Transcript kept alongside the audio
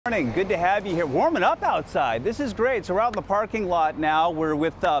Morning. Good to have you here. Warming up outside. This is great. So we're out in the parking lot now. We're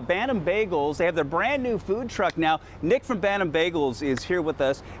with Bantam Bagels. They have their brand new food truck now. Nick from Bantam Bagels is here with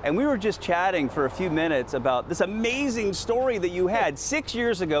us, and we were just chatting for a few minutes about this amazing story that you had 6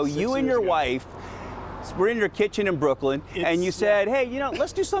 years ago. You and your wife were in your kitchen in Brooklyn, and you said, hey, you know,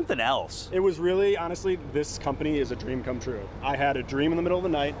 let's do something else. It was really, honestly, this company is a dream come true. I had a dream in the middle of the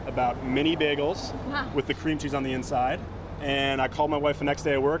night about mini bagels with the cream cheese on the inside. And I called my wife the next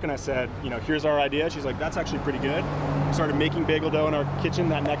day at work and I said, you know, here's our idea. She's like, that's actually pretty good. We started making bagel dough in our kitchen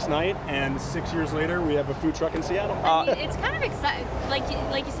that next night, and 6 years later, we have a food truck in Seattle. I mean, it's kind of exciting.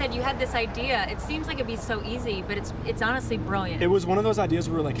 Like you said, you had this idea. It seems like it'd be so easy, but it's honestly brilliant. It was one of those ideas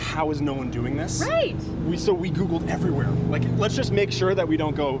where we're like, how is no one doing this? Right. So we Googled everywhere. Like, let's just make sure that we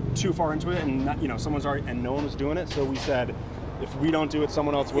don't go too far into it and not, you know, someone's already, and no one was doing it. So we said, if we don't do it,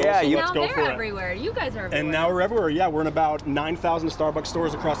 someone else will. Yeah, so let's go for it. Now they're everywhere. You guys are everywhere. And now we're everywhere. Yeah, we're in about 9,000 Starbucks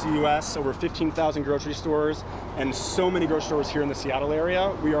stores across the U.S., over 15,000 grocery stores, and so many grocery stores here in the Seattle area.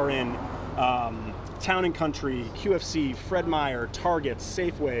 We are in Town and Country, QFC, Fred Meyer, Target,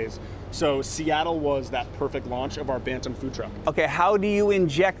 Safeways. So Seattle was that perfect launch of our Bantam food truck. Okay, how do you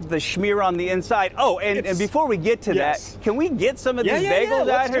inject the schmear on the inside? Oh, and before we get to that, can we get some of these bagels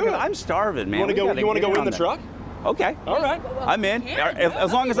out here? I'm starving, man. You want to go in the truck? Okay. All right. I'm in.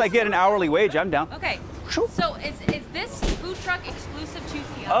 As long as I get an hourly wage, I'm down. Okay. So is this food truck exclusive to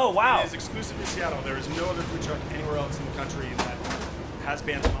Seattle? Oh, wow. It is exclusive to Seattle. There is no other food truck anywhere else in the country that has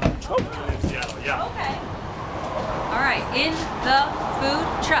Bantam on it other than Seattle. Yeah. Okay. All right, in the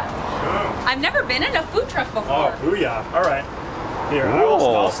food truck. Oh. I've never been in a food truck before. Oh, booyah. All right. Here,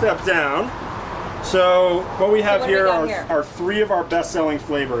 I'll step down. So what we have here are three of our best-selling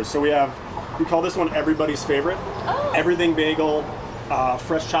flavors. So we call this one everybody's favorite. Oh. Everything bagel,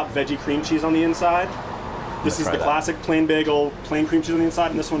 fresh chopped veggie cream cheese on the inside. This is the classic plain bagel, plain cream cheese on the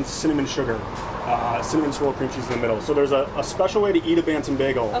inside, and this one's cinnamon sugar. Cinnamon swirl cream cheese in the middle. So there's a special way to eat a Bantam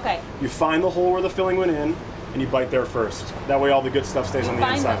bagel. Okay. You find the hole where the filling went in, and you bite there first. That way all the good stuff stays on the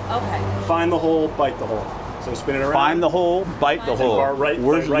inside. Okay. Find the hole, bite the hole. So spin it around. Find the hole, bite the hole.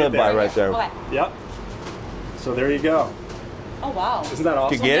 Words you live by right there. Okay. Yep. So there you go. Oh, wow. Isn't that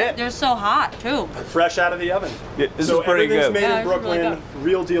awesome? Did you get it? They're so hot, too. Fresh out of the oven. This is pretty good. Everything's made in really Brooklyn,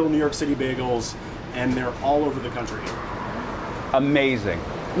 real deal New York City bagels, and they're all over the country. Amazing.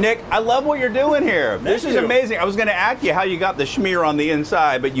 Nick, I love what you're doing here. This is amazing. I was going to ask you how you got the schmear on the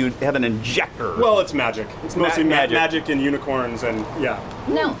inside, but you have an injector. Well, it's magic. It's mostly magic and unicorns, and yeah.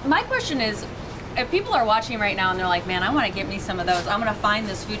 Now, my question is, if people are watching right now and they're like, man, I want to get me some of those, I'm going to find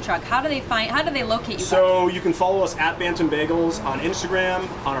this food truck, how do they locate you guys? So you can follow us at Bantam Bagels on Instagram,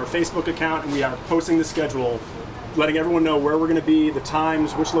 on our Facebook account, and we are posting the schedule, letting everyone know where we're going to be, the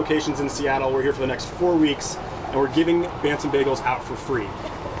times, which locations in Seattle. We're here for the next 4 weeks, and we're giving Bantam Bagels out for free.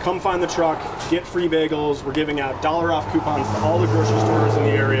 Come find the truck, get free bagels. We're giving out $1 off coupons to all the grocery stores in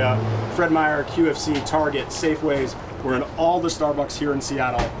the area, Fred Meyer, QFC, Target, Safeways. We're in all the Starbucks here in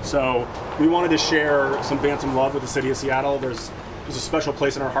Seattle. So we wanted to share some Bantam love with the city of Seattle. There's a special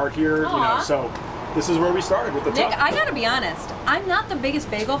place in our heart here, you know, so this is where we started with the truck. Nick, I gotta be honest, I'm not the biggest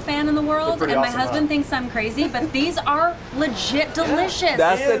bagel fan in the world, and my husband thinks I'm crazy, but these are legit delicious.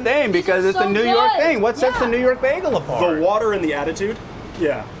 That's the thing, because it's a New York thing. What sets the New York bagel apart? The water and the attitude.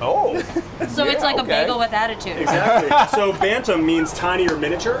 Yeah. Oh. So it's like a bagel with attitude. Exactly. So Bantam means tiny or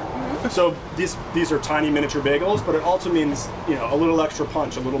miniature. So these are tiny miniature bagels, but it also means, you know, a little extra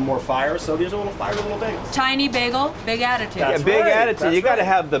punch, a little more fire. So these are little fire little bagels. Tiny bagel, big attitude. Yeah, big attitude. You got to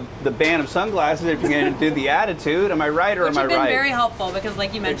have the Bantam sunglasses if you're going to do the attitude. Am I right or am I right? Which have been very helpful because,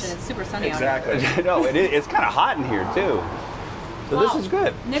 like you mentioned, it's super sunny out here. Exactly. No, it's kind of hot in here too. So this is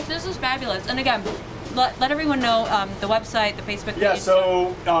good. Nick, this is fabulous. And again, let everyone know the website, the Facebook page. Yeah,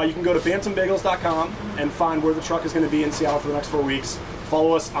 so you can go to bantambagels.com and find where the truck is going to be in Seattle for the next 4 weeks.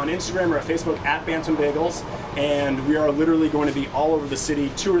 Follow us on Instagram or at Facebook at Bantam Bagels, and we are literally going to be all over the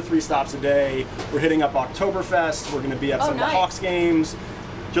city, 2 or 3 stops a day. We're hitting up Oktoberfest. We're going to be at some of the Hawks games.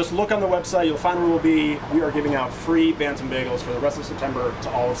 Just look on the website, you'll find where we'll be. We are giving out free Bantam Bagels for the rest of September to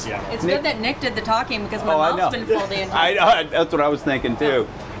all of Seattle. It's good that Nick did the talking because my mouth's been full the entire time. That's what I was thinking too.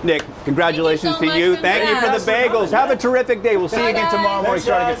 Nick, congratulations to you. Thank you for the bagels. Have a terrific day. We'll see you again tomorrow morning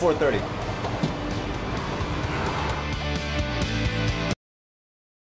starting at 4:30.